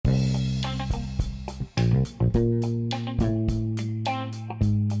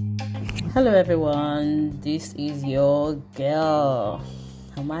Hello everyone, this is your girl.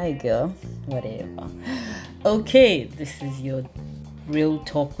 Am I a girl? Whatever. Okay, this is your Real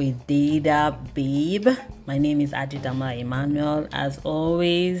Talk with Dada Babe. My name is Adidama Emmanuel. As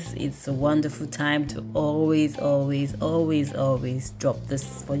always, it's a wonderful time to always drop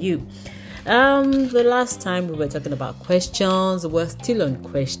this for you. The last time we were talking about questions. We're still on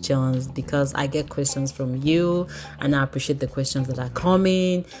questions because I get questions from you and I appreciate the questions that are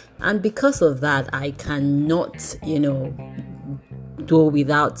coming. And because of that, I cannot, do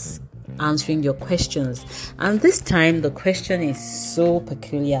without answering your questions. And this time the question is so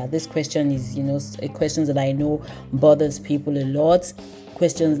peculiar. This question is, a question that I know bothers people a lot.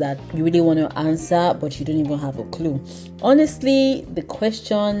 Questions that you really want to answer, but you don't even have a clue. Honestly, the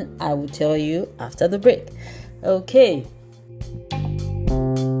question I will tell you after the break. Okay.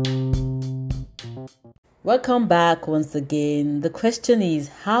 Welcome back once again. The question is,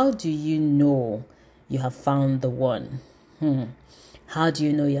 how do you know you have found the one? How do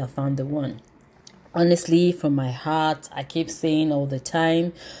you know you have found the one? Honestly, from my heart, I keep saying all the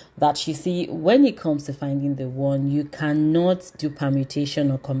time that, you see, when it comes to finding the one, you cannot do permutation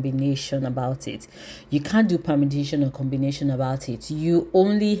or combination about it. You can't do permutation or combination about it. You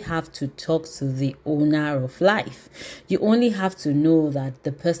only have to talk to the owner of life. You only have to know that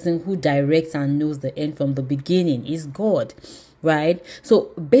the person who directs and knows the end from the beginning is God. Right? So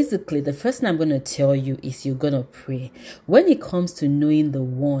basically, the first thing I'm going to tell you is you're going to pray. When it comes to knowing the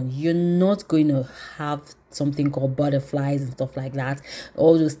one, you're not going to have something called butterflies and stuff like that,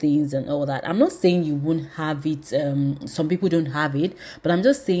 all those things and all that. I'm not saying you won't have it. Some people don't have it, but I'm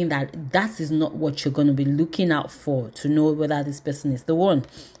just saying that is not what you're going to be looking out for to know whether this person is the one,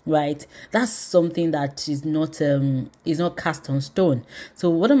 right? That's something that is not cast on stone.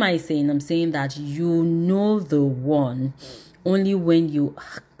 So what am I saying? I'm saying that you know the one only when you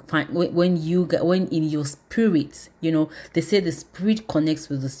find, when in your spirit, they say the spirit connects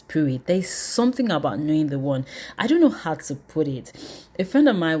with the spirit. There's something about knowing the one. I don't know how to put it. A friend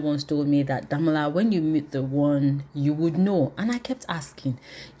of mine once told me that, Damola, when you meet the one, you would know. And I kept asking,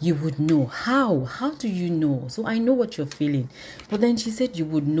 you would know how do you know? So I know what you're feeling. But then she said you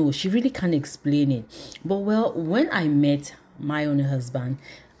would know. She really can't explain it. But well, when I met my own husband,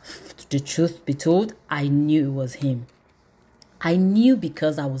 the truth be told, I knew it was him. I knew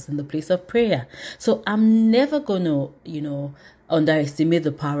because I was in the place of prayer. So I'm never going to, underestimate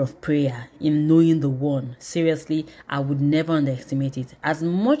the power of prayer in knowing the one. Seriously, I would never underestimate it. As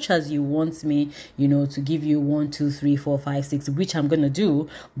much as you want me, to give you 1, 2, 3, 4, 5, 6, which I'm going to do.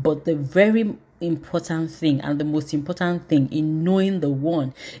 But the very important thing and the most important thing in knowing the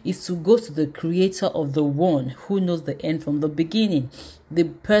one is to go to the creator of the one who knows the end from the beginning, the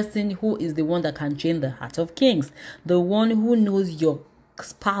person who is the one that can change the heart of kings, the one who knows your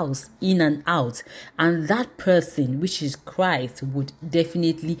spouse in and out, and that person, which is Christ, would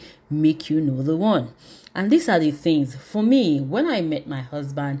definitely make you know the one. And these are the things. For me, when I met my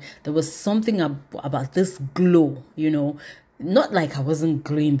husband, there was something about this glow, not like I wasn't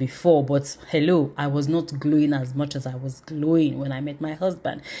glowing before, but hello, I was not glowing as much as I was glowing when I met my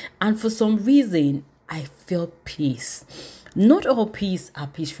husband. And for some reason, I felt peace. Not all peace are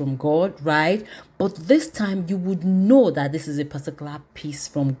peace from God, right? But this time you would know that this is a particular peace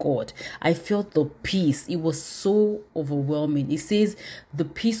from God. I felt the peace. It was so overwhelming. It says the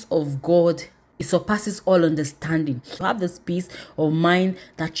peace of God, it surpasses all understanding. You have this peace of mind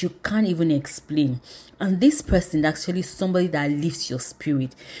that you can't even explain. And this person is actually somebody that lifts your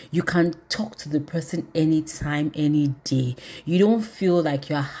spirit. You can talk to the person anytime, any day. You don't feel like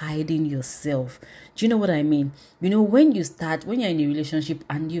you're hiding yourself. Do you know what I mean? When you're in a relationship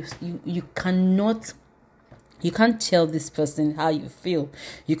and you can't tell this person how you feel.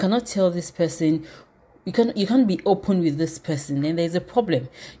 You cannot tell this person. You can't be open with this person, and there's a problem.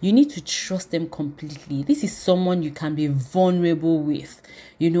 You need to trust them completely. This is someone you can be vulnerable with.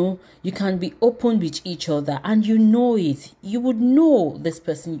 You can be open with each other, and you know it. You would know this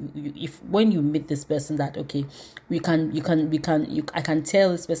person if when you meet this person that, okay, I can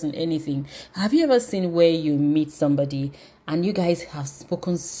tell this person anything. Have you ever seen where you meet somebody and you guys have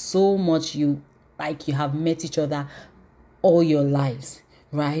spoken so much, you have met each other all your lives?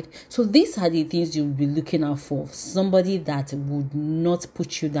 Right? So these are the things you'll be looking out for. Somebody that would not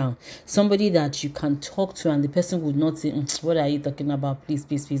put you down. Somebody that you can talk to and the person would not say, what are you talking about? Please,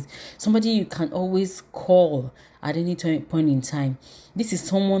 please, please. Somebody you can always call at any point in time. This is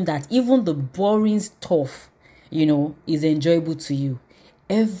someone that even the boring stuff, is enjoyable to you.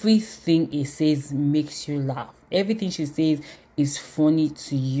 Everything it says makes you laugh. Everything she says is funny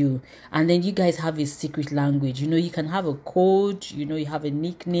to you, and then you guys have a secret language. You can have a code, you have a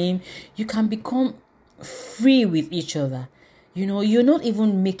nickname. You can become free with each other. You're not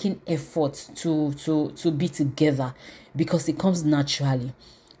even making efforts to be together, because it comes naturally.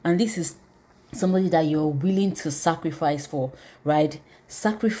 And this is somebody that you're willing to sacrifice for, right?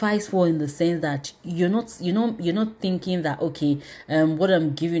 Sacrifice for, in the sense that you're not thinking that, okay, what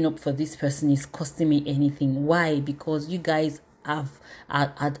I'm giving up for this person is costing me anything. Why? Because you guys are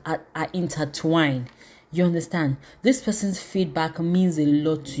intertwined. You understand? This person's feedback means a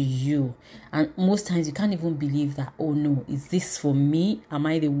lot to you. And most times you can't even believe that, oh no, is this for me? Am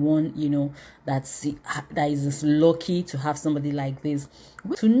I the one, that is just lucky to have somebody like this?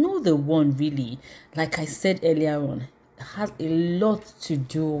 To know the one, really, like I said earlier on, has a lot to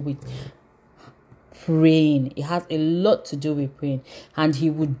do with praying. It has a lot to do with praying. And he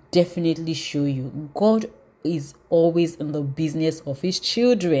would definitely show you. God is always in the business of his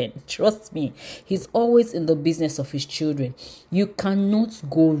children. Trust me, he's always in the business of his children. You cannot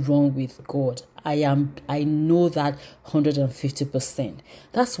go wrong with God. I know that 150%.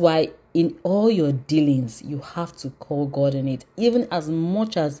 That's why in all your dealings, you have to call God in it, even as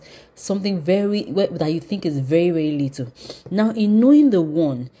much as something that you think is very, very little. Now, in knowing the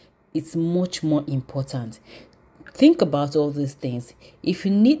one, it's much more important. Think about all these things. If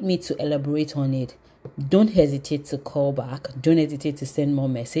you need me to elaborate on it, don't hesitate to call back. Don't hesitate to send more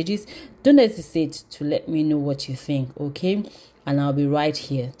messages. Don't hesitate to let me know what you think, okay? And I'll be right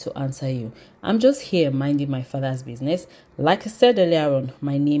here to answer you. I'm just here minding my Father's business. Like I said earlier on,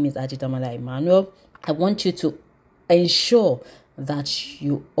 my name is Ajitamala Emmanuel. I want you to ensure that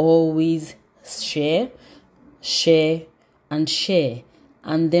you always share, and share.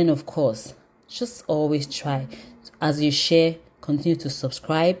 And then, of course, just always try, as you share, continue to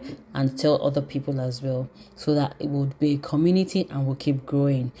subscribe and tell other people as well, so that it will be a community and will keep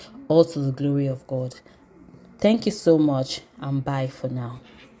growing, all to the glory of God. Thank you so much, and bye for now.